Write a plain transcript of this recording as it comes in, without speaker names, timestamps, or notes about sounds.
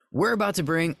We're about to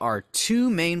bring our two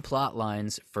main plot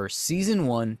lines for season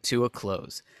one to a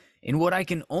close in what I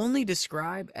can only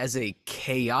describe as a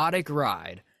chaotic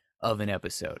ride of an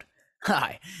episode.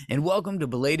 Hi, and welcome to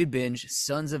Belated Binge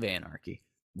Sons of Anarchy,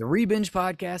 the re-binge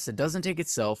podcast that doesn't take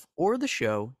itself or the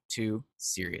show too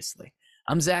seriously.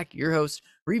 I'm Zach, your host,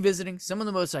 revisiting some of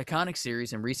the most iconic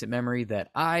series in recent memory that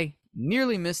I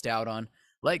nearly missed out on,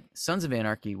 like Sons of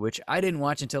Anarchy, which I didn't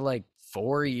watch until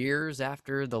 4 years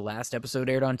after the last episode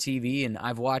aired on TV, and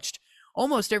I've watched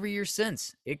almost every year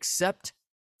since, except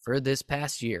for this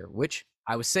past year, which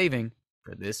I was saving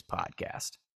for this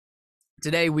podcast.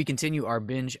 Today, we continue our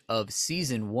binge of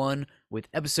season 1 with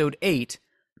episode 8,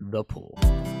 The Pool.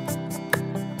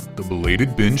 The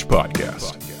Belated Binge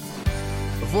Podcast.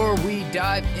 Before we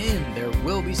dive in, there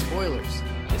will be spoilers.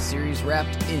 The series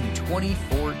wrapped in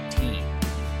 2014.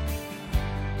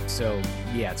 So,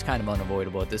 yeah, it's kind of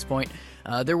unavoidable at this point.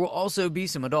 There will also be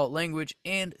some adult language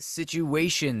and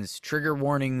situations, trigger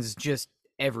warnings just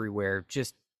everywhere.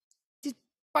 Just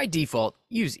by default,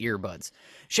 use earbuds.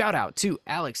 Shout out to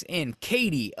Alex and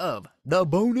Katie of the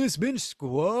Bonus Binge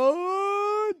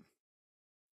Squad.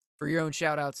 For your own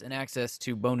shout outs and access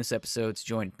to bonus episodes,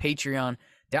 join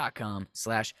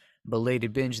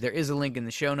patreon.com/belatedbinge. There is a link in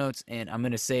the show notes, and I'm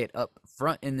going to say it up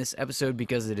front in this episode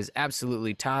because it is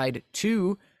absolutely tied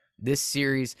to this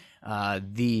series.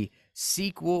 The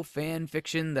sequel fan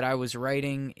fiction that I was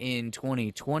writing in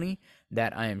 2020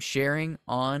 that I am sharing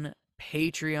on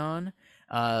Patreon.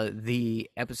 The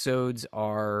episodes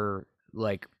are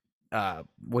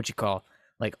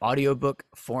audiobook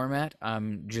format.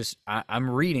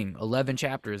 I'm reading 11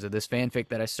 chapters of this fanfic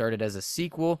that I started as a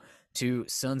sequel to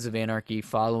Sons of Anarchy,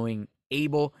 following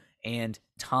Abel and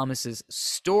Thomas's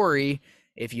story.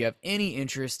 If you have any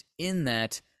interest in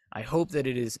that, I hope that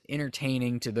it is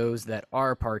entertaining to those that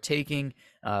are partaking.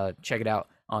 Check it out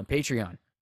on Patreon.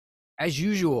 As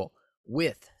usual,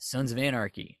 with Sons of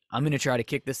Anarchy, I'm going to try to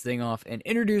kick this thing off and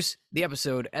introduce the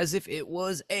episode as if it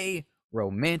was a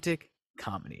romantic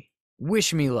comedy.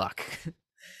 Wish me luck.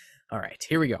 All right,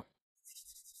 here we go.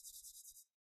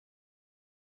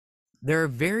 There are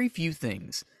very few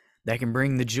things that can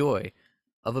bring the joy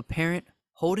of a parent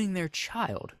holding their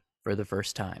child for the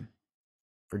first time.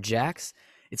 For Jax,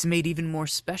 it's made even more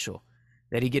special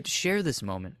that he get to share this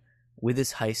moment with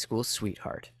his high school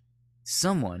sweetheart,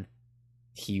 someone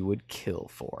he would kill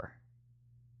for.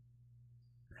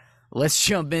 Let's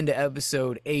jump into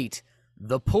episode 8,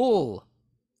 The Pool.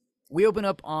 We open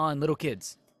up on little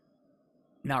kids.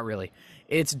 Not really.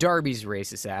 It's Darby's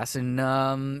racist ass,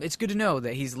 and it's good to know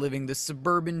that he's living the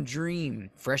suburban dream,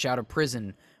 fresh out of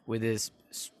prison with his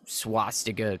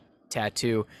swastika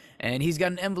tattoo, and he's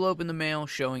got an envelope in the mail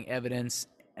showing evidence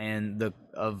and the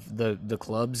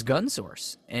club's gun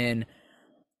source. And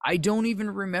I don't even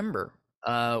remember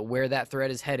where that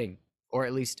thread is heading, or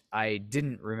at least I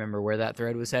didn't remember where that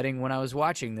thread was heading when I was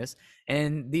watching this.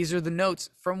 And these are the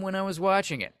notes from when I was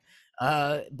watching it.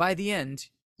 By the end,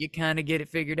 you kind of get it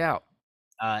figured out.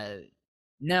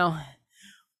 Now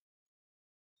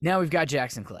we've got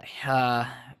Jackson Clay.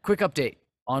 Quick update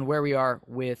on where we are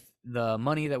with the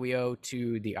money that we owe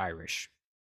to the Irish.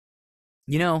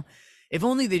 You know, if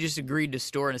only they just agreed to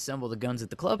store and assemble the guns at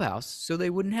the clubhouse so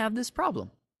they wouldn't have this problem.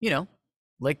 You know,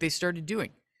 like they started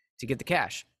doing to get the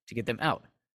cash, to get them out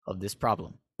of this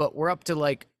problem. But we're up to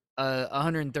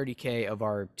 $130K of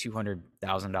our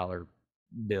 $200,000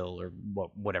 bill, or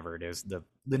whatever it is, the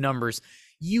numbers.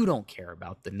 You don't care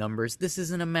about the numbers. This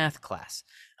isn't a math class.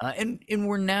 And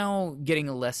we're now getting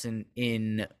a lesson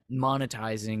in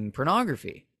monetizing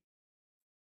pornography.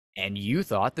 And you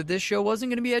thought that this show wasn't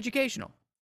going to be educational.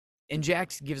 And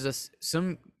Jax gives us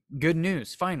some good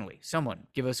news. Finally, someone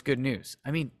give us good news.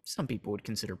 I mean, some people would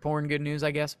consider porn good news,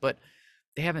 I guess, but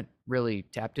they haven't really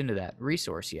tapped into that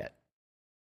resource yet.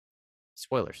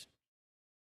 Spoilers.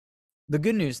 The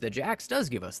good news that Jax does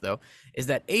give us, though, is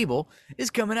that Abel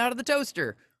is coming out of the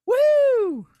toaster.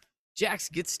 Woo! Jax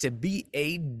gets to be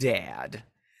a dad.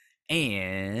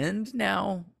 And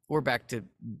now we're back to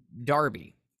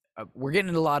Darby. We're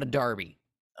getting a lot of Darby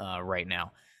right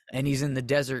now. And he's in the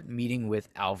desert meeting with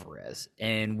Alvarez.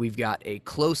 And we've got a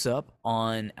close-up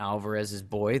on Alvarez's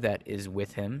boy that is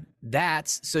with him.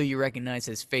 That's so you recognize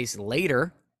his face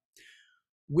later,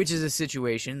 which is a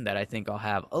situation that I think I'll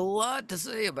have a lot to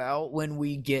say about when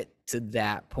we get to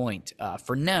that point.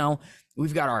 For now,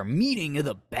 we've got our meeting of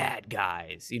the bad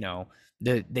guys. You know,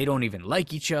 they don't even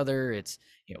like each other. It's,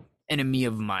 you know, enemy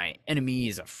of my enemy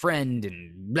is a friend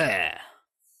and blah.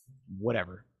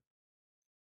 Whatever.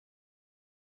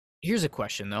 Here's a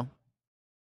question, though.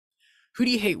 Who do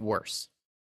you hate worse?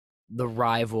 The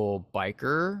rival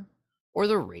biker or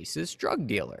the racist drug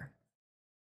dealer?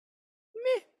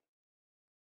 Meh.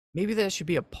 Maybe that should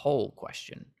be a poll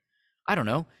question. I don't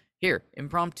know. Here,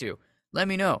 impromptu. Let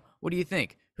me know. What do you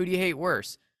think? Who do you hate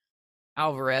worse?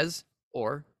 Alvarez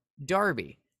or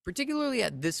Darby? Particularly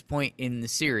at this point in the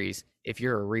series, if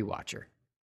you're a rewatcher.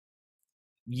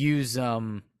 Use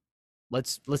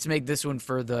let's make this one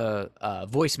for the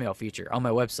voicemail feature on my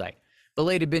website,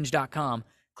 belatedbinge.com.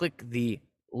 Click the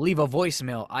leave a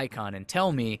voicemail icon and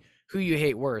tell me who you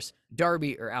hate worse,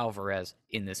 Darby or Alvarez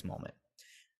in this moment.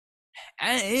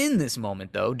 In this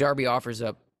moment, though, Darby offers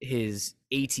up his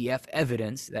ATF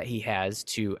evidence that he has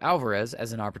to Alvarez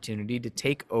as an opportunity to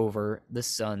take over the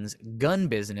Suns' gun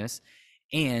business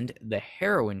and the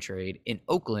heroin trade in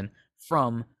Oakland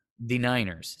from the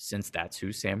Niners, since that's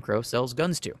who Sam Crow sells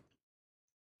guns to.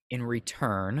 In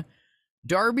return,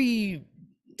 Darby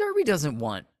doesn't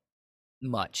want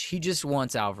much. He just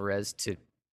wants Alvarez to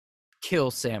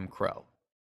kill Sam Crow,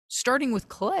 starting with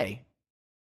Clay.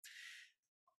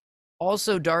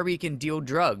 Also, Darby can deal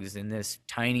drugs in this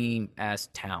tiny ass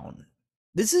town.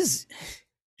 This is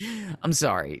I'm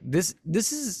sorry. This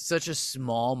is such a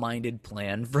small-minded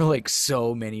plan for like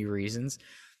so many reasons.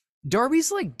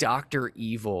 Darby's like Dr.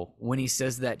 Evil when he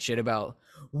says that shit about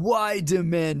why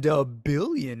demand $1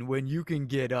 billion when you can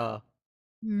get $1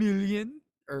 million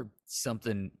or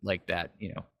something like that, you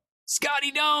know.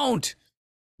 Scotty, don't.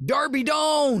 Darby,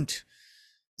 don't.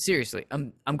 Seriously,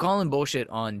 I'm calling bullshit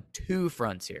on two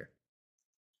fronts here.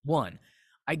 One,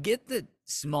 I get that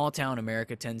small town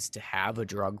America tends to have a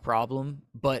drug problem,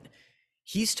 but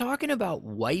he's talking about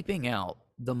wiping out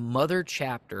the mother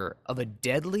chapter of a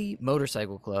deadly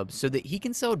motorcycle club so that he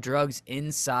can sell drugs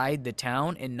inside the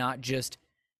town and not just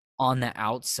on the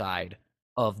outside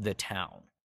of the town.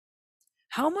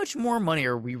 How much more money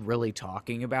are we really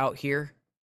talking about here?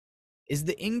 Is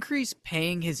the increase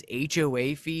paying his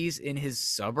HOA fees in his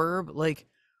suburb? Like,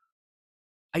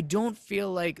 I don't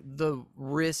feel like the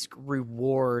risk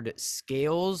reward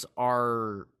scales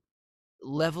are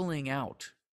leveling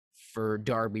out for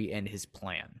Darby and his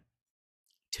plan.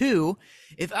 Two,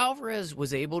 if Alvarez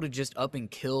was able to just up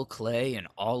and kill Clay and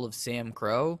all of Sam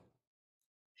Crow,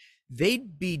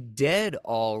 they'd be dead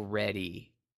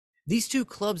already. These two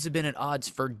clubs have been at odds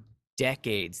for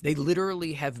decades. They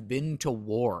literally have been to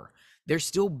war. They're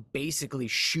still basically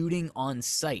shooting on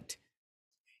sight.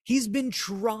 He's been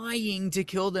trying to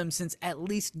kill them since at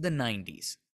least the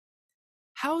 90s.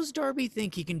 How's Darby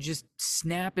think he can just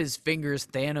snap his fingers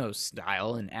Thanos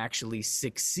style and actually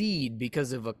succeed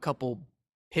because of a couple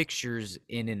pictures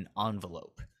in an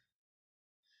envelope?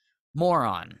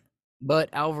 Moron. But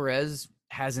Alvarez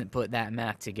hasn't put that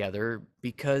math together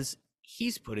because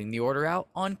he's putting the order out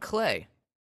on Clay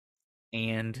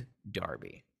and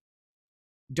Darby.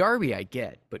 Darby I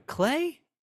get, but Clay?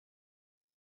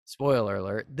 Spoiler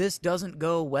alert, this doesn't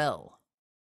go well.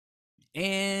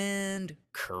 And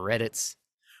credits.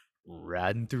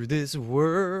 Riding through this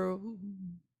world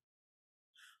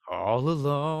all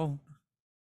alone.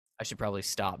 I should probably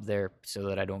stop there so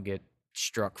that I don't get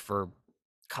struck for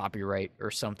copyright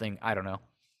or something. I don't know.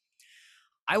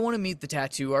 I want to meet the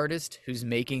tattoo artist who's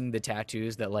making the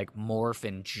tattoos that like morph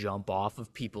and jump off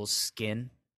of people's skin.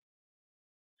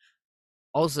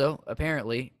 Also,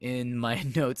 apparently, in my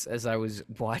notes as I was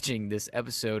watching this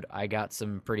episode, I got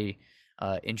some pretty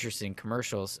interesting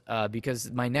commercials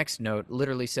because my next note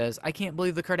literally says, I can't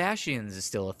believe the Kardashians is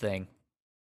still a thing.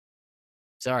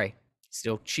 Sorry,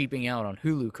 still cheaping out on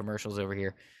Hulu commercials over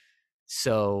here.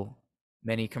 So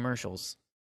many commercials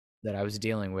that I was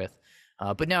dealing with.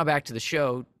 But now back to the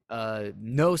show.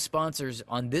 No sponsors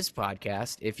on this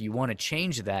podcast. If you want to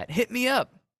change that, hit me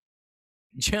up.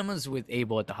 Gemma's with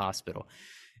Abel at the hospital,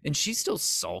 and she's still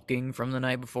sulking from the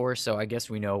night before, so I guess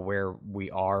we know where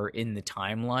we are in the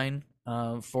timeline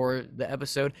for the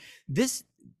episode. This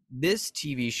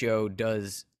TV show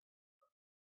does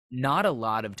not a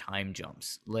lot of time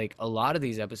jumps. Like, a lot of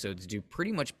these episodes do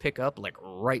pretty much pick up like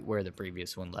right where the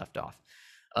previous one left off.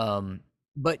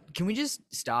 But can we just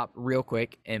stop real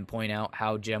quick and point out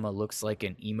how Gemma looks like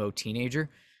an emo teenager?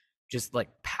 Just like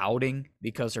pouting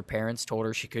because her parents told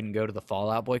her she couldn't go to the Fall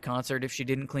Out Boy concert if she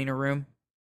didn't clean her room.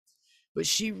 But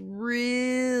she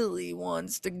really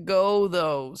wants to go,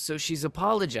 though, so she's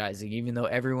apologizing, even though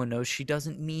everyone knows she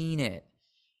doesn't mean it.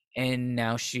 And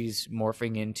now she's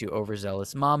morphing into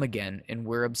overzealous mom again, and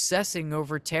we're obsessing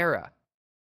over Tara.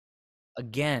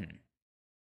 Again.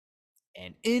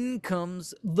 And in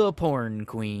comes the porn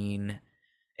queen.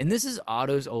 And this is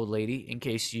Otto's old lady, in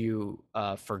case you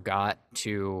forgot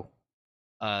to...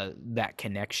 that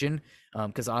connection,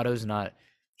 because Otto's not,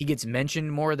 He gets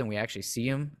mentioned more than we actually see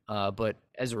him. But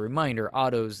as a reminder,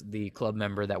 Otto's the club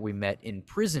member that we met in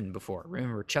prison before.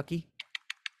 Remember Chucky?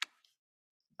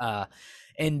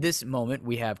 In this moment,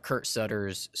 we have Kurt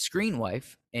Sutter's screen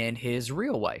wife and his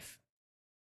real wife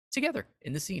together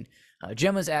in the scene.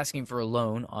 Gemma's asking for a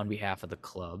loan on behalf of the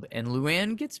club, and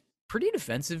Luann gets pretty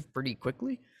defensive pretty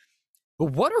quickly.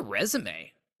 But what a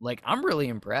resume! Like, I'm really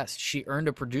impressed. She earned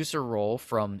a producer role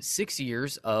from 6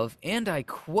 years of, and I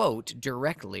quote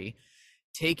directly,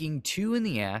 taking two in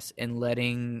the ass and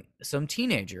letting some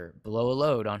teenager blow a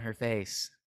load on her face.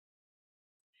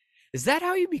 Is that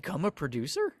how you become a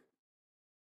producer?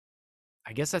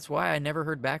 I guess that's why I never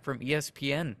heard back from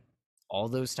ESPN all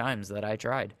those times that I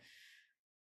tried.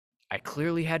 I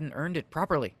clearly hadn't earned it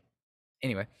properly.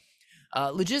 Anyway,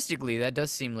 logistically, that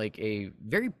does seem like a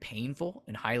very painful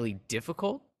and highly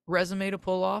difficult resume to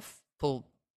pull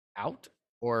out,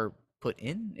 or put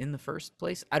in the first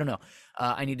place. I don't know.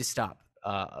 I need to stop,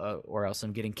 or else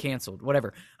I'm getting canceled.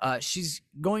 Whatever. She's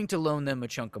going to loan them a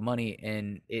chunk of money,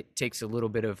 and it takes a little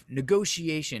bit of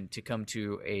negotiation to come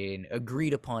to an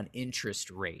agreed upon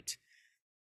interest rate.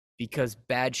 Because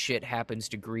bad shit happens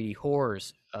to greedy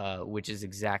whores, which is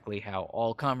exactly how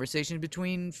all conversations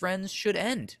between friends should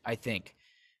end, I think.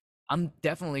 I'm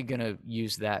definitely going to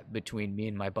use that between me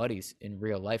and my buddies in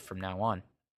real life from now on.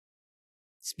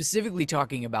 Specifically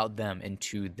talking about them and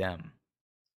to them.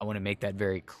 I want to make that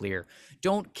very clear.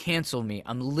 Don't cancel me.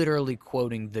 I'm literally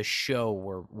quoting the show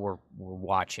we're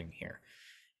watching here.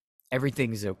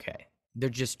 Everything's okay. They're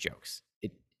just jokes.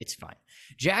 It's fine.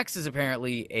 Jax is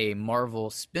apparently a Marvel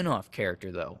spin-off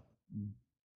character, though.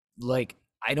 Like,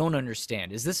 I don't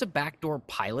understand. Is this a backdoor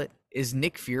pilot? Is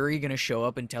Nick Fury going to show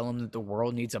up and tell him that the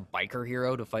world needs a biker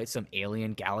hero to fight some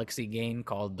alien galaxy gang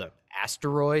called the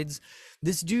Asteroids?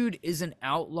 This dude is an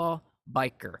outlaw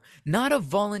biker, not a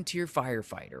volunteer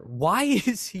firefighter. Why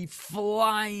is he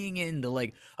flying into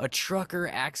like a trucker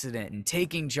accident and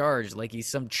taking charge like he's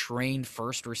some trained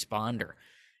first responder?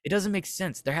 It doesn't make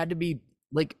sense. There had to be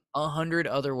like 100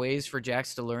 other ways for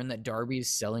Jax to learn that Darby is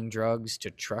selling drugs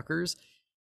to truckers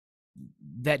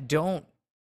that don't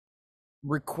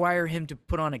require him to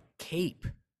put on a cape.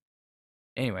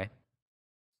 Anyway,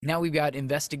 now we've got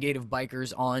investigative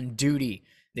bikers on duty.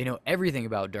 They know everything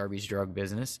about Darby's drug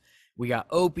business. We got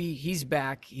Opie. He's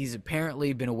back. He's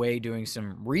apparently been away doing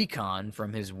some recon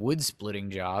from his wood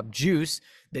splitting job. Juice,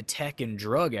 the tech and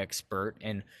drug expert,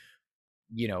 and,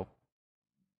 you know,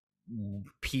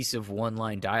 piece of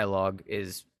one-line dialogue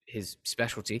is his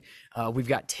specialty. We've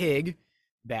got Tig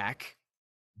back,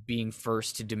 being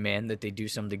first to demand that they do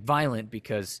something violent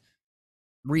because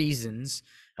reasons.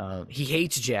 He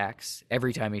hates Jax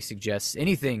every time he suggests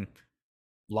anything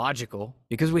logical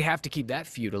because we have to keep that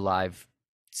feud alive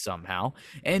somehow.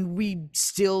 And we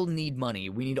still need money.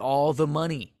 We need all the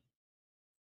money.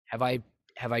 Have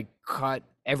I caught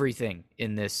everything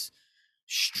in this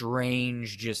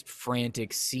strange, just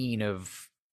frantic scene of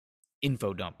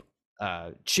info dump?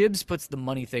 Chibs puts the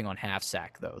money thing on Half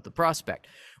Sack, though, the prospect,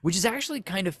 which is actually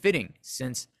kind of fitting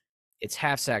since it's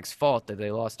Half Sack's fault that they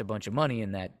lost a bunch of money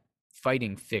in that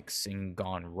fighting fixing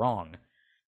gone wrong.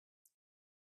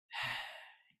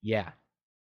 Yeah,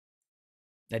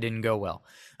 that didn't go well.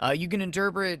 You can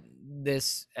interpret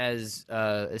this as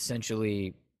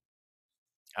essentially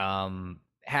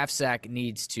Half Sack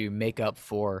needs to make up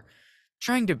for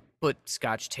trying to put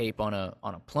scotch tape on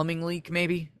a plumbing leak,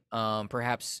 maybe.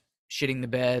 Perhaps shitting the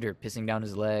bed or pissing down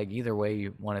his leg. Either way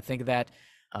you want to think of that.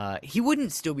 He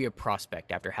wouldn't still be a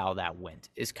prospect after how that went,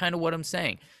 is kind of what I'm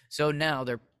saying. So now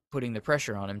they're putting the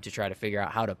pressure on him to try to figure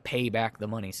out how to pay back the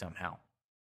money somehow.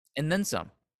 And then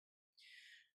some.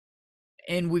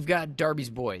 And we've got Darby's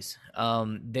boys.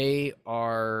 They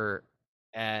are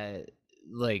at,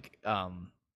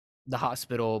 the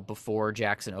hospital before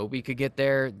Jackson Opie could get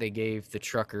there. They gave the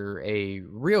trucker a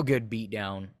real good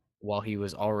beatdown while he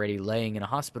was already laying in a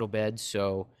hospital bed.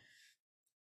 So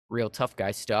real tough guy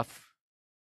stuff.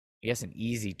 I guess an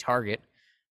easy target.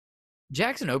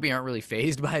 Jackson and Opie aren't really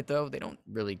fazed by it, though. They don't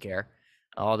really care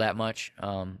all that much.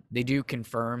 They do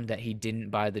confirm that he didn't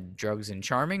buy the drugs in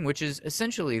Charming, which is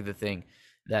essentially the thing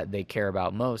that they care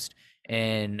about most.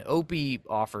 And Opie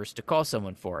offers to call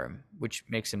someone for him, which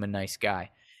makes him a nice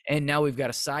guy. And now we've got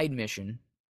a side mission.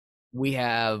 We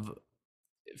have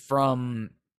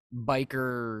from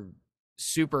biker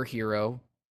superhero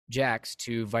Jax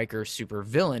to biker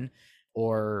supervillain,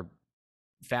 or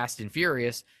Fast and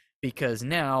Furious, because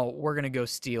now we're going to go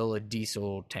steal a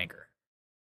diesel tanker.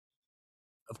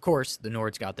 Of course, the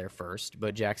Nords got there first,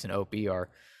 but Jax and Opie are,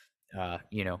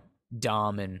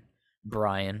 Dom and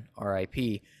Brian,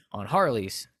 R.I.P., on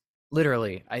Harleys.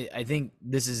 Literally, I think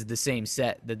this is the same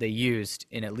set that they used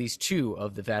in at least 2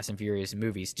 of the Fast and Furious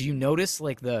movies. Do you notice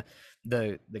like the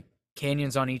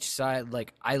canyons on each side?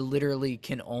 Like I literally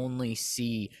can only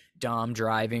see Dom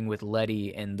driving with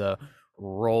Letty and the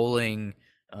rolling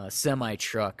semi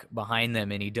truck behind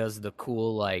them, and he does the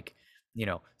cool like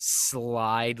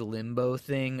slide limbo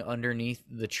thing underneath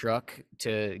the truck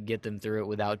to get them through it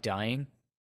without dying.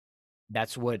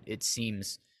 That's what it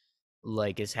seems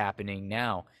like is happening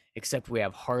now, except we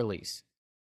have Harleys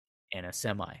and a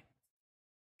semi.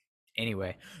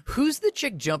 Anyway, who's the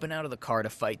chick jumping out of the car to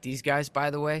fight these guys,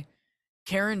 by the way?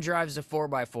 Karen drives a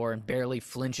 4x4 and barely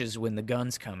flinches when the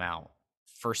guns come out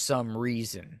for some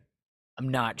reason. I'm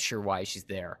not sure why she's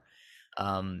there.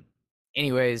 Um,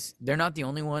 Anyways, they're not the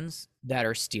only ones that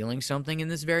are stealing something in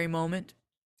this very moment.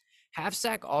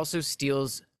 Halfsack also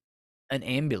steals an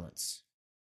ambulance.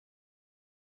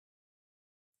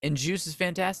 And Juice is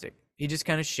fantastic. He just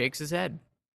kind of shakes his head.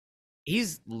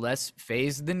 He's less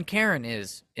phased than Karen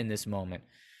is in this moment.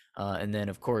 And then,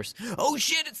 of course, oh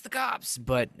shit, it's the cops.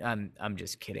 But I'm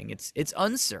just kidding. It's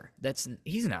Unser.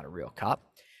 He's not a real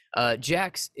cop.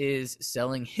 Jax is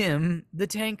selling him the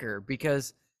tanker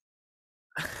because,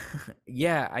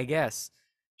 yeah, I guess,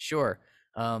 sure.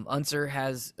 Unser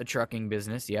has a trucking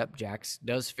business. Yep, Jax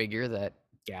does figure that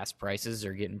gas prices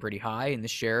are getting pretty high, and the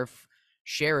sheriff,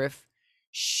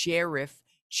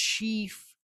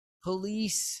 chief,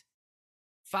 police,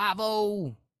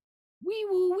 5-0, wee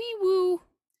woo.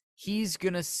 He's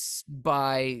gonna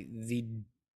buy the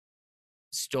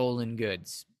stolen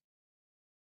goods.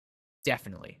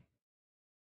 Definitely.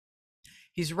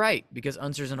 He's right, because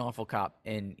Unser's an awful cop,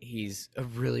 and he's a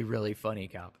really, really funny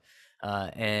cop.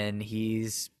 And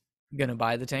he's gonna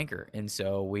buy the tanker, and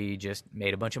so we just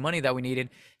made a bunch of money that we needed.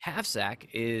 Halfsack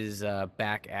is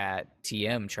back at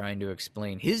TM trying to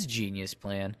explain his genius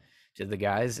plan to the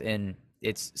guys, and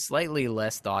it's slightly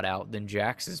less thought out than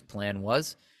Jax's plan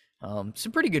was.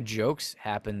 Some pretty good jokes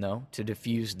happen, though, to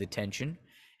diffuse the tension,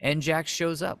 and Jax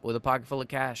shows up with a pocket full of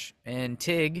cash, and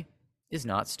Tig is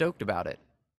not stoked about it.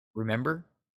 Remember?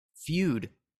 Feud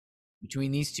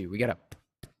between these two. We gotta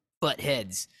butt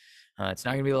heads. It's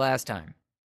not gonna be the last time.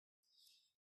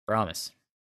 Promise.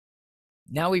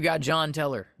 Now we've got John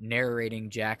Teller narrating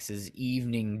Jax's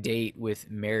evening date with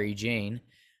Mary Jane,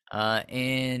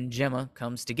 and Gemma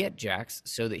comes to get Jax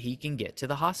so that he can get to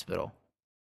the hospital.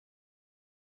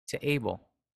 To Abel.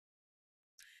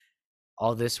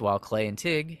 All this while Clay and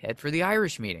Tig head for the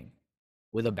Irish meeting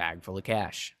with a bag full of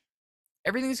cash.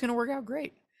 Everything's gonna work out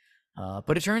great.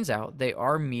 But it turns out they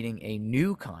are meeting a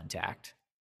new contact,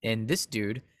 and this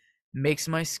dude makes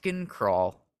my skin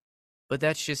crawl. But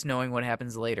that's just knowing what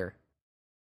happens later.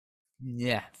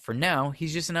 Yeah, for now,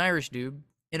 he's just an Irish dude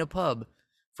in a pub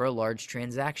for a large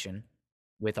transaction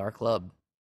with our club.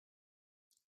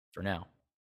 For now.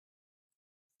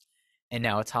 And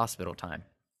now it's hospital time.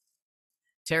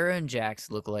 Tara and Jax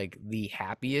look like the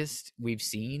happiest we've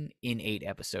seen in 8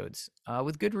 episodes,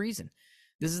 with good reason.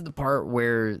 This is the part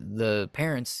where the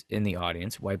parents in the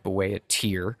audience wipe away a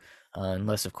tear,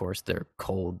 unless, of course, they're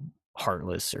cold,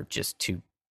 heartless, or just too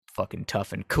fucking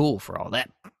tough and cool for all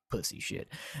that pussy shit.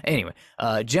 Anyway,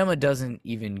 Gemma doesn't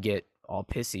even get all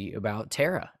pissy about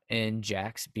Tara and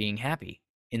Jax being happy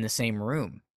in the same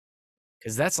room,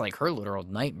 because that's like her literal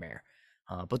nightmare.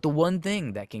 But the one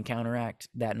thing that can counteract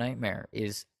that nightmare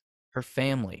is her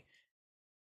family.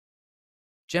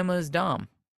 Gemma is Dom.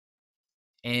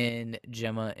 And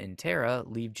Gemma and Tara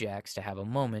leave Jax to have a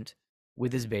moment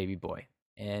with his baby boy.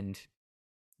 And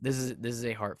this is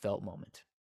a heartfelt moment.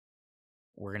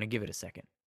 We're going to give it a second.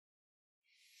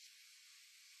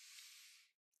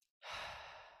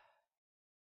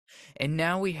 And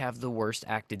now we have the worst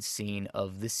acted scene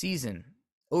of the season.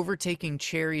 Overtaking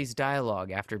Cherry's dialogue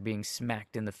after being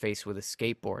smacked in the face with a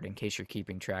skateboard, in case you're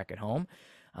keeping track at home.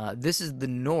 This is the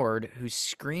Nord who's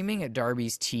screaming at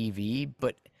Darby's TV,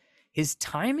 but his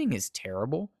timing is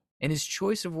terrible, and his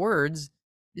choice of words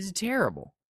is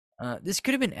terrible. This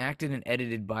could have been acted and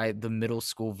edited by the middle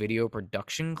school video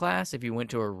production class if you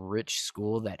went to a rich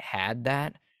school that had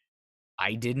that.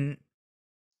 I didn't.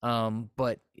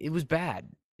 But it was bad.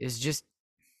 It's just,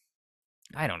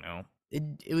 I don't know.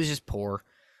 It was just poor.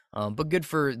 But good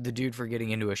for the dude for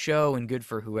getting into a show, and good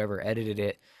for whoever edited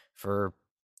it for,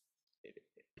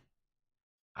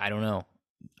 I don't know.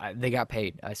 They got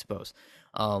paid, I suppose.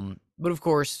 But of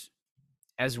course,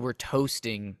 as we're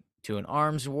toasting to an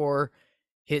arms war,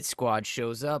 Hit Squad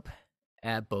shows up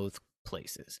at both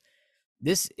places.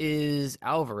 This is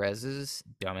Alvarez's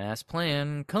dumbass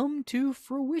plan come to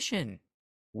fruition,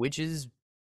 which is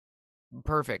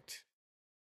perfect,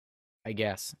 I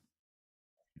guess.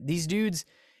 These dudes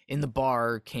in the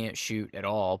bar can't shoot at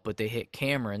all, but they hit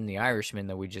Cameron, the Irishman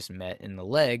that we just met, in the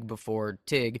leg before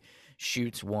Tig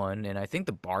shoots one, and I think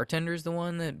the bartender's the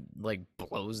one that like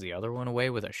blows the other one away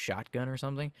with a shotgun or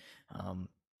something. Um,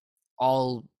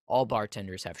 all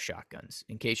bartenders have shotguns,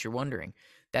 in case you're wondering.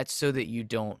 That's so that you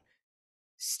don't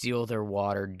steal their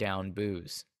watered down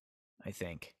booze, I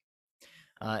think.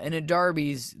 And at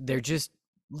Darby's, they're just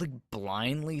like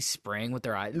blindly spraying with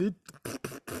their eyes.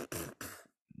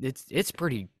 It's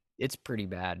pretty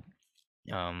bad.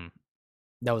 Um,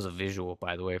 that was a visual,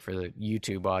 by the way, for the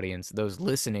YouTube audience. Those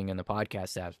listening in the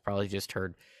podcast apps probably just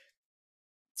heard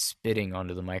spitting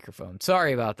onto the microphone.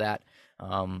 Sorry about that.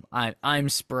 I'm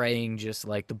spraying just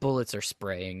like the bullets are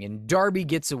spraying, and Darby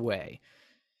gets away,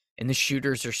 and the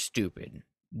shooters are stupid.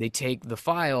 They take the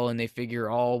file and they figure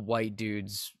all white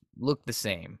dudes look the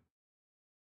same.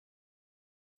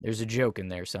 There's a joke in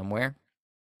there somewhere.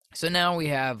 So now we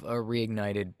have a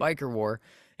reignited biker war,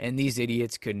 and these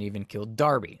idiots couldn't even kill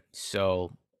Darby.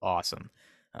 So awesome.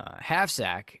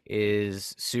 Halfsack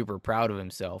is super proud of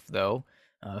himself, though.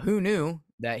 Who knew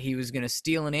that he was going to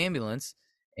steal an ambulance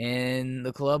and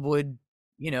the club would,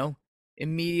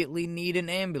 immediately need an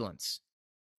ambulance?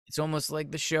 It's almost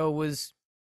like the show was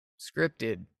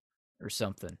scripted or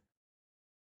something.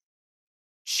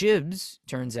 Chibs,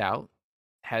 turns out,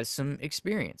 has some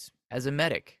experience as a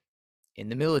medic in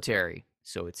the military,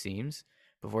 so it seems,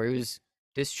 before he was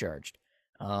discharged.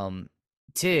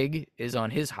 Tig is on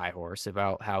his high horse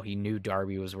about how he knew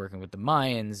Darby was working with the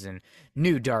Mayans and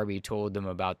knew Darby told them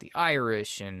about the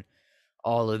Irish and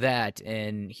all of that.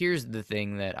 And here's the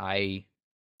thing that I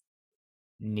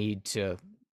need to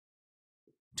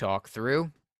talk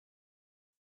through.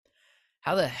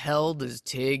 How the hell does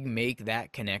Tig make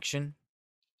that connection?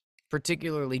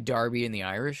 Particularly Darby and the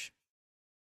Irish?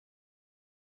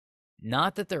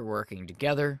 Not that they're working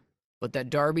together, but that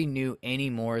Darby knew any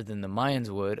more than the Mayans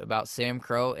would about Sam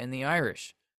Crow and the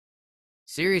Irish.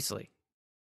 Seriously.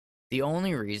 The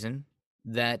only reason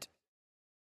that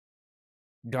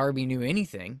Darby knew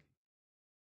anything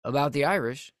about the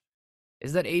Irish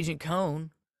is that Agent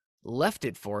Cohn left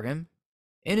it for him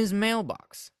in his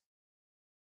mailbox.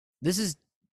 This is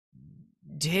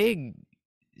Tig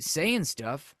saying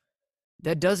stuff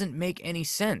that doesn't make any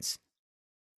sense.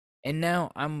 And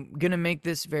now I'm going to make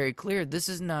this very clear. This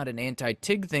is not an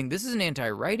anti-Tig thing. This is an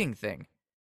anti-writing thing.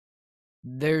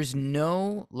 There's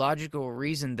no logical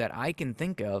reason that I can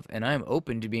think of, and I'm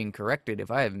open to being corrected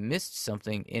if I have missed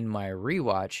something in my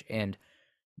rewatch and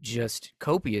just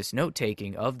copious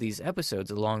note-taking of these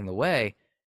episodes along the way.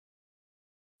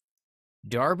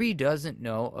 Darby doesn't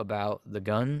know about the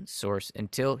gun source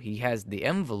until he has the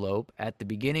envelope at the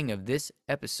beginning of this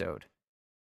episode.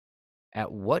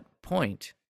 At what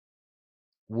point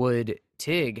would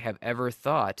Tig have ever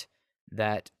thought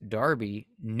that Darby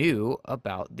knew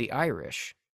about the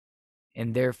Irish?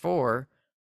 And therefore,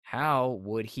 how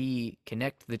would he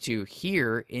connect the two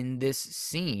here in this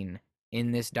scene,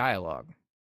 in this dialogue?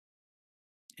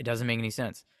 It doesn't make any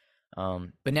sense.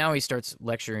 But now he starts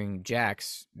lecturing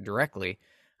Jax directly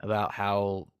about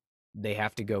how they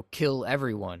have to go kill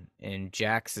everyone, and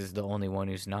Jax is the only one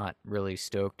who's not really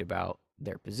stoked about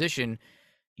their position,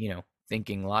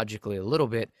 thinking logically a little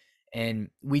bit. And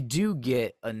we do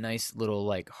get a nice little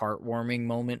like heartwarming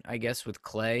moment, I guess, with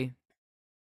Clay.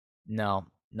 No,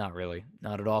 not really.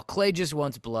 Not at all. Clay just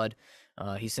wants blood.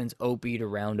 He sends Opie to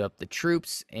round up the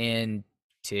troops, and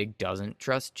Tig doesn't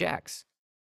trust Jax.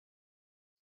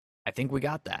 I think we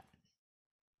got that.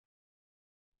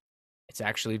 It's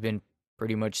actually been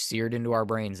pretty much seared into our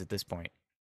brains at this point.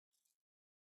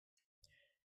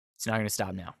 It's not going to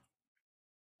stop now.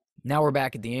 Now we're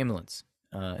back at the ambulance,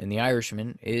 and the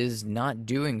Irishman is not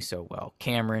doing so well.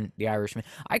 Cameron, the Irishman.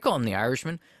 I call him the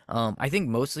Irishman. I think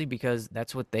mostly because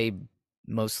that's what they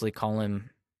mostly call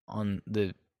him on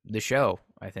the show,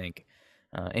 I think.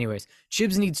 Anyways,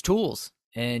 Chibs needs tools.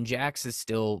 And Jax is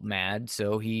still mad,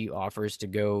 so he offers to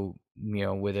go,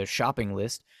 with a shopping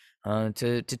list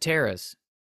to Tara's.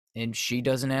 And she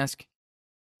doesn't ask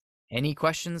any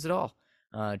questions at all.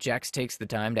 Jax takes the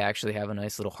time to actually have a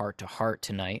nice little heart-to-heart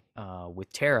tonight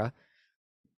with Tara,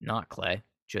 not Clay,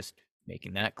 just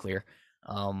making that clear.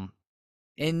 And,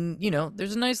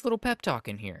 there's a nice little pep talk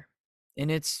in here. And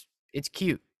it's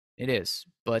cute. It is.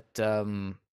 But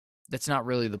that's not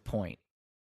really the point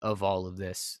of all of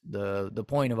this. The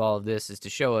point of all of this is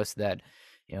to show us that,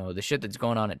 the shit that's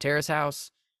going on at Tara's house,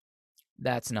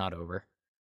 that's not over.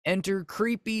 Enter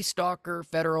creepy stalker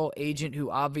federal agent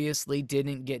who obviously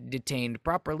didn't get detained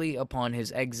properly upon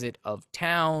his exit of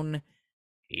town,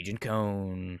 Agent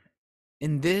Cohn.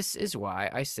 And this is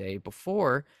why I say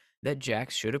before that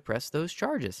Jax should have pressed those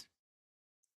charges.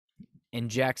 and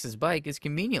Jax's bike is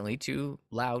conveniently too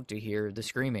loud to hear the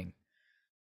screaming.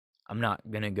 I'm not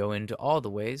going to go into all the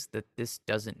ways that this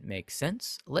doesn't make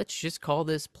sense. Let's just call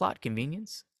this plot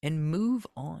convenience and move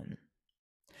on.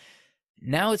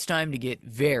 Now it's time to get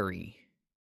very,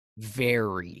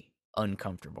 very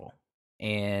uncomfortable.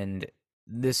 And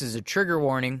this is a trigger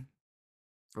warning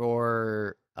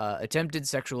for attempted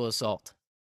sexual assault.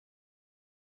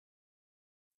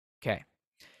 Okay.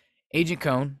 Agent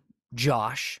Cone,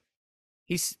 Josh,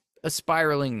 he's a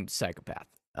spiraling psychopath.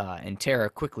 And Tara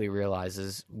quickly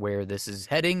realizes where this is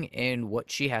heading and what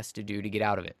she has to do to get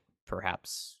out of it.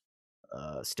 Perhaps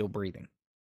still breathing.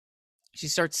 She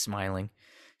starts smiling.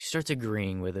 She starts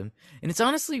agreeing with him. And it's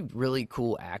honestly really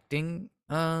cool acting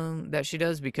that she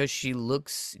does, because she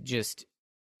looks just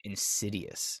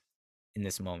insidious in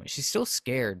this moment. She's still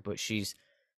scared, but she's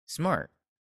smart.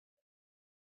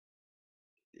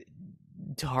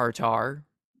 Tartar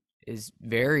is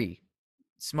very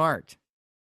smart.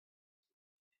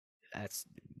 That's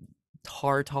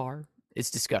Tartar.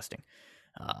 It's disgusting.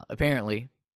 Apparently,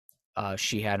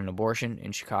 she had an abortion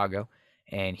in Chicago,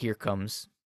 and here comes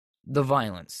the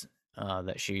violence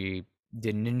that she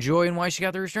didn't enjoy and why she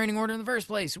got the restraining order in the first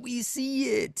place. We see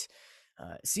it.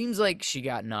 Seems like she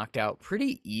got knocked out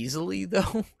pretty easily,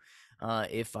 though,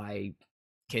 if I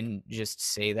can just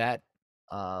say that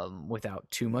without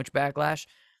too much backlash.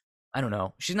 I don't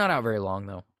know. She's not out very long,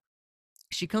 though.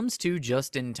 She comes to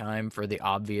just in time for the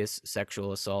obvious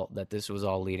sexual assault that this was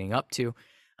all leading up to.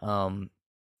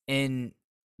 And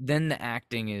then the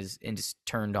acting is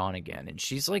turned on again, and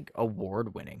she's like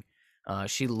award winning.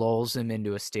 She lulls him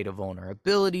into a state of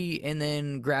vulnerability and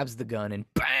then grabs the gun and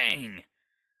bang!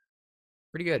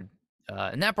 Pretty good.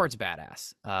 And that part's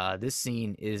badass. This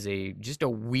scene is just a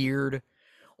weird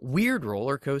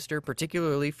roller coaster,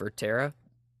 particularly for Tara,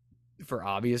 for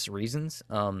obvious reasons.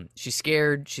 She's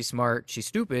scared, she's smart, she's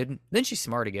stupid, then she's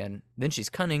smart again, then she's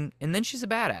cunning, and then she's a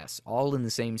badass, all in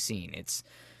the same scene. It's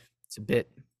a bit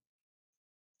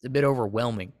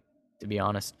overwhelming, to be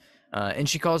honest. And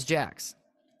she calls Jax,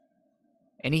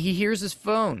 and he hears his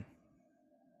phone.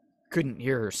 Couldn't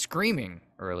hear her screaming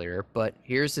earlier, but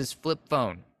here's his flip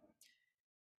phone.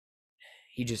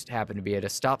 He just happened to be at a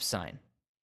stop sign,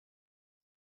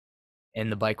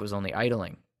 and the bike was only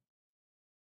idling,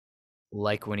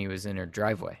 like when he was in her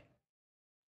driveway.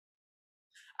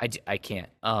 I can't.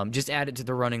 Just add it to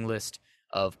the running list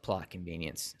of plot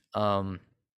convenience.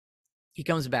 He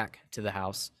comes back to the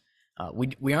house.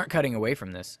 We aren't cutting away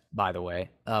from this, by the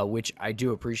way, which I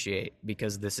do appreciate,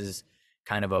 because this is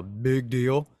kind of a big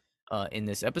deal in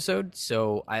this episode.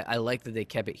 So I like that they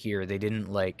kept it here. They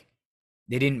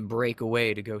didn't break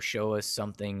away to go show us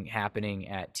something happening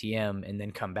at TM and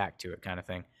then come back to it, kind of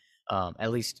thing.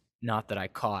 At least not that I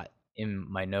caught in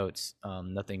my notes.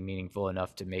 Nothing meaningful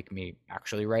enough to make me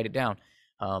actually write it down.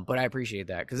 But I appreciate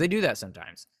that, because they do that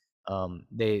sometimes.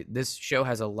 This show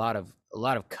has a lot of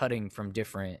cutting from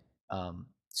different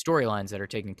storylines that are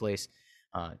taking place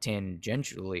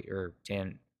tangentially, or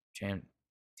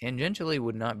tangentially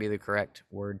would not be the correct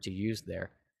word to use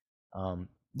there.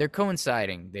 They're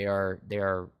coinciding. They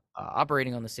are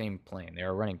operating on the same plane. They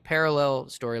are running parallel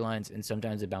storylines, and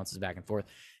sometimes it bounces back and forth.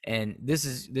 And this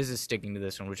is sticking to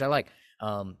this one, which I like.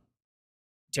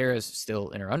 Tara's still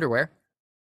in her underwear.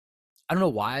 I don't know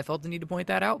why I felt the need to point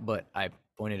that out, but I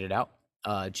pointed it out.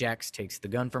 Jax takes the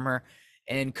gun from her,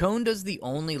 and Cone does the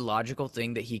only logical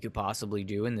thing that he could possibly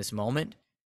do in this moment.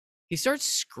 He starts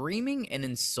screaming and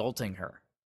insulting her.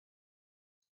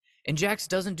 And Jax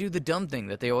doesn't do the dumb thing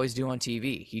that they always do on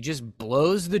TV. He just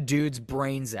blows the dude's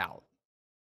brains out.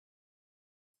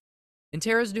 And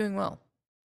Tara's doing well.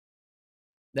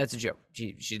 That's a joke.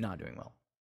 She's not doing well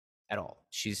at all.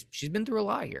 She's been through a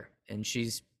lot here, and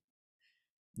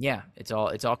it's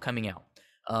all coming out.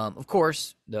 Of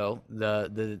course, though,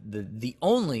 the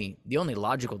only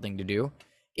logical thing to do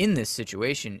in this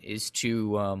situation is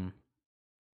to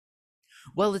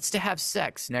it's to have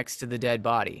sex next to the dead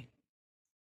body,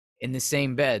 in the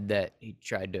same bed that he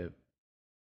tried to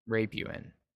rape you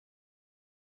in,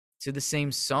 to the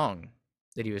same song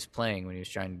that he was playing when he was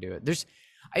trying to do it.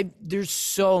 There's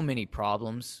so many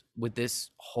problems with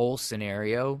this whole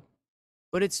scenario,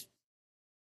 but it's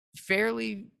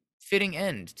fairly fitting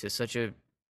end to such a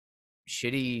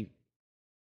shitty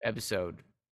episode.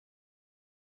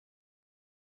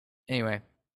 Anyway,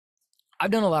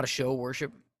 I've done a lot of show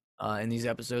worship in these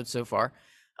episodes so far.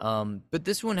 But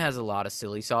this one has a lot of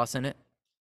silly sauce in it.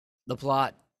 The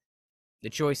plot, the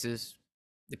choices,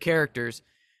 the characters.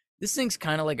 This thing's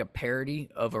kind of like a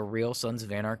parody of a real Sons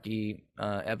of Anarchy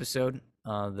episode.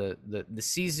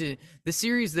 The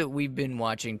series that we've been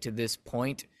watching to this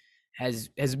point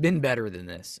has been better than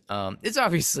this. It's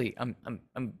obviously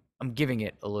I'm giving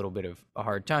it a little bit of a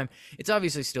hard time. It's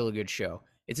obviously still a good show.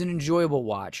 It's an enjoyable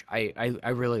watch. I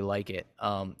really like it.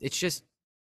 It's just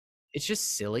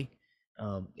silly.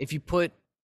 If you put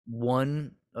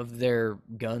one of their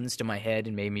guns to my head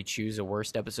and made me choose a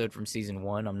worst episode from season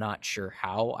 1, I'm not sure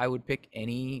how I would pick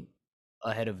any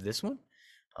ahead of this one.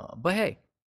 But hey,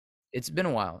 it's been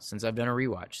a while since I've done a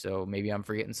rewatch, so maybe I'm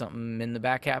forgetting something in the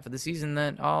back half of the season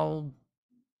that I'll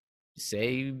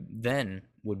say then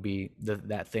would be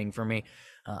that thing for me.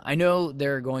 I know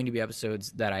there are going to be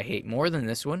episodes that I hate more than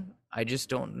this one. I just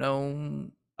don't know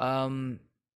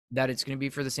that it's going to be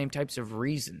for the same types of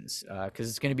reasons, because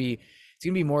it's going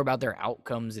to be more about their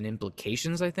outcomes and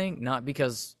implications, I think, not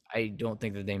because I don't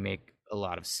think that they make a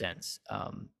lot of sense.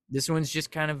 This one's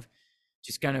just kind of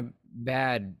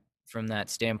bad from that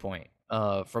standpoint.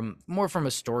 From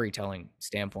a storytelling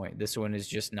standpoint, this one is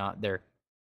just not there.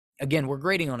 Again, we're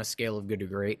grading on a scale of good to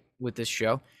great with this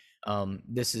show.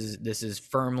 This is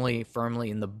firmly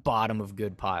in the bottom of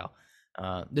good pile.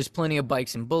 There's plenty of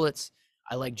bikes and bullets.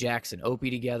 I like Jax and Opie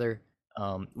together.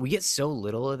 We get so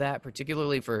little of that,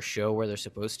 particularly for a show where they're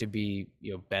supposed to be,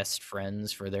 best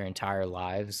friends for their entire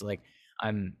lives. Like,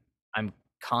 I'm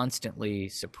constantly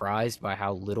surprised by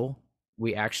how little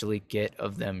we actually get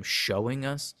of them showing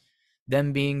us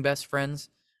them being best friends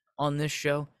on this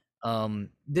show.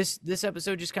 This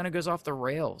episode just kind of goes off the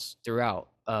rails throughout.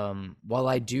 While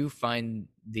I do find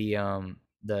the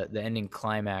ending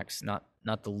climax, not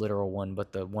the literal one,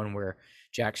 but the one where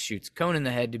Jax shoots Cone in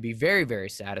the head, to be very, very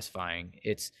satisfying.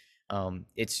 It's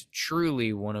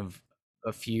truly one of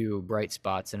a few bright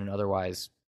spots in an otherwise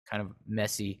kind of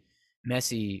messy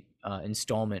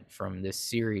installment from this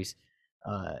series.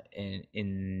 But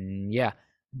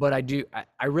I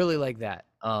really like that.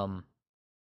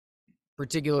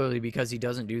 Particularly because he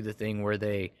doesn't do the thing where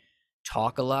they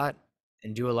talk a lot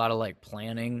and do a lot of like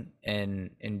planning and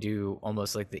do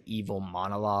almost like the evil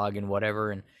monologue and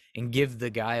whatever, and give the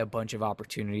guy a bunch of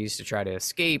opportunities to try to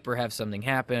escape or have something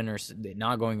happen or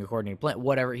not going according to plan,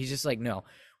 whatever. He's just like, no,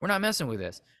 we're not messing with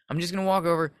this. I'm just going to walk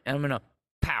over and I'm going to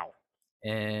pow.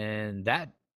 And that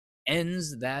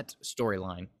ends that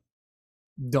storyline.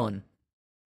 Done.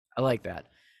 I like that.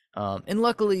 And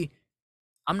luckily,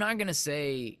 I'm not going to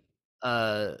say,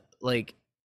 I'm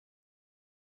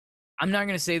not going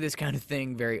to say this kind of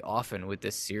thing very often with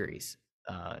this series.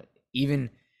 Even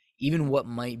what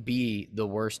might be the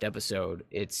worst episode,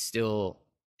 it still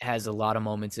has a lot of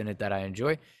moments in it that I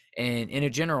enjoy. And in a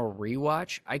general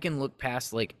rewatch, I can look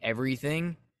past like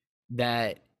everything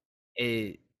that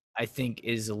I think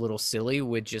is a little silly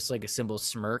with just like a simple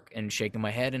smirk and shaking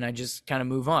my head, and I just kind of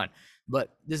move on.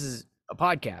 But this is a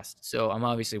podcast, so I'm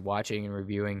obviously watching and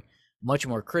reviewing much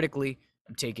more critically.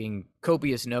 I'm taking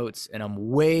copious notes, and I'm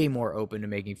way more open to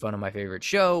making fun of my favorite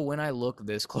show when I look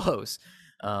this close.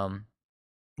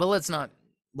 But let's not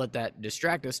let that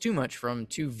distract us too much from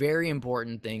two very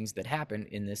important things that happened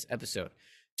in this episode.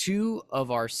 Two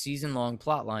of our season-long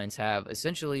plot lines have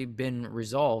essentially been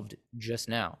resolved just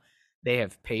now. They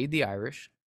have paid the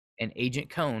Irish, and Agent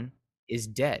Cone is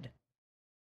dead.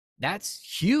 That's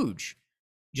huge.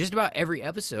 Just about every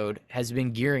episode has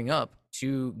been gearing up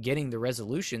to getting the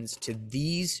resolutions to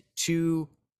these two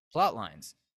plot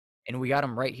lines, and we got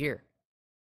them right here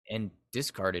and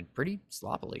discarded pretty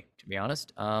sloppily, to be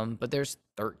honest. But there's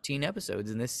 13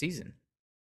 episodes in this season.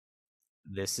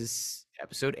 This is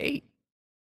episode 8.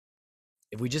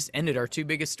 If we just ended our two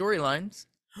biggest storylines,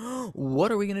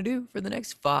 what are we going to do for the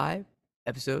next 5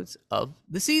 episodes of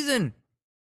the season?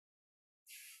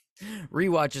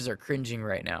 Rewatches are cringing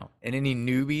right now, and any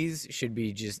newbies should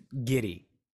be just giddy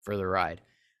for the ride.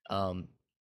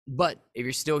 But if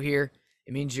you're still here,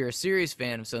 it means you're a serious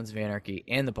fan of Sons of Anarchy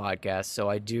and the podcast. So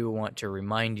I do want to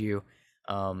remind you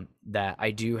that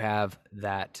I do have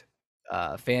that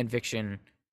fan fiction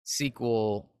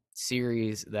sequel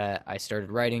series that I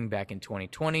started writing back in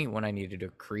 2020 when I needed a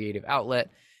creative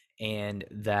outlet, and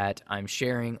that I'm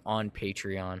sharing on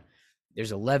Patreon.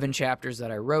 There's 11 chapters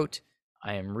that I wrote.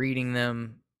 I am reading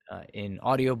them in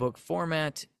audiobook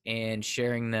format and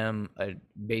sharing them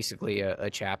basically a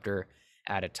chapter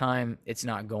at a time. It's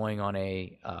not going on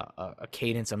a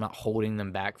cadence. I'm not holding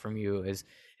them back from you as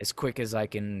quick as I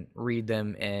can read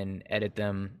them and edit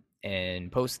them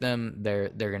and post them. They're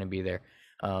going to be there.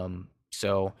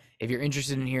 So if you're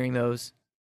interested in hearing those,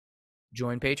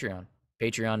 join Patreon.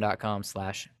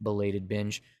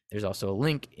 Patreon.com/belatedbinge. There's also a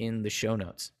link in the show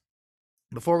notes.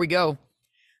 Before we go,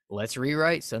 let's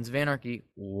rewrite Sons of Anarchy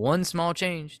one small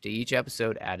change to each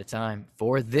episode at a time.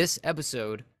 For this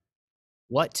episode,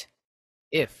 what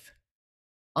if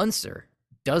Unser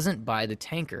doesn't buy the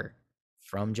tanker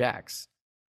from Jax?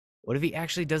 What if he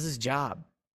actually does his job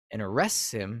and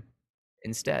arrests him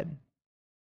instead?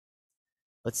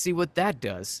 Let's see what that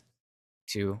does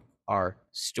to our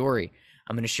story.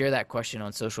 I'm going to share that question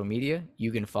on social media.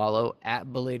 You can follow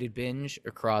at Belated Binge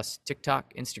across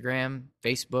TikTok, Instagram,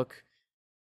 Facebook,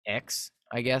 X,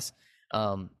 I guess.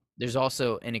 There's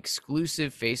also an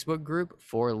exclusive Facebook group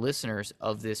for listeners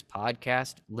of this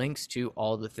podcast, links to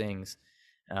all the things.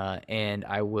 And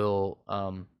I will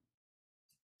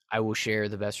share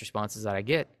the best responses that I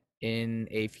get in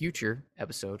a future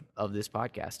episode of this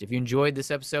podcast. If you enjoyed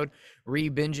this episode,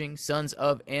 re-binging Sons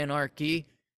of Anarchy,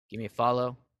 give me a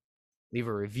follow, leave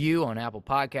a review on Apple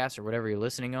Podcasts or whatever you're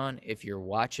listening on. If you're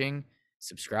watching,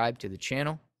 subscribe to the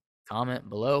channel, comment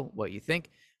below what you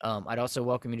think. I'd also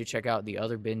welcome you to check out the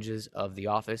other binges of The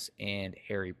Office and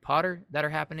Harry Potter that are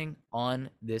happening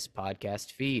on this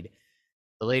podcast feed.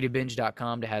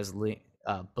 Belatedbinge.com has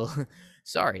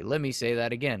sorry, let me say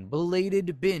that again.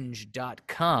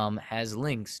 Belatedbinge.com has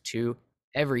links to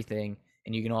everything,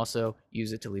 and you can also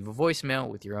use it to leave a voicemail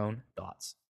with your own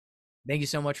thoughts. Thank you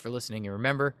so much for listening, and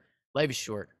remember, life is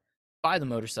short. Buy the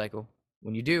motorcycle.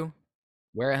 When you do,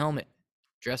 wear a helmet.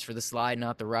 Dress for the slide,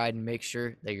 not the ride, and make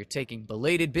sure that you're taking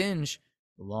Belated Binge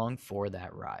along for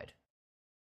that ride.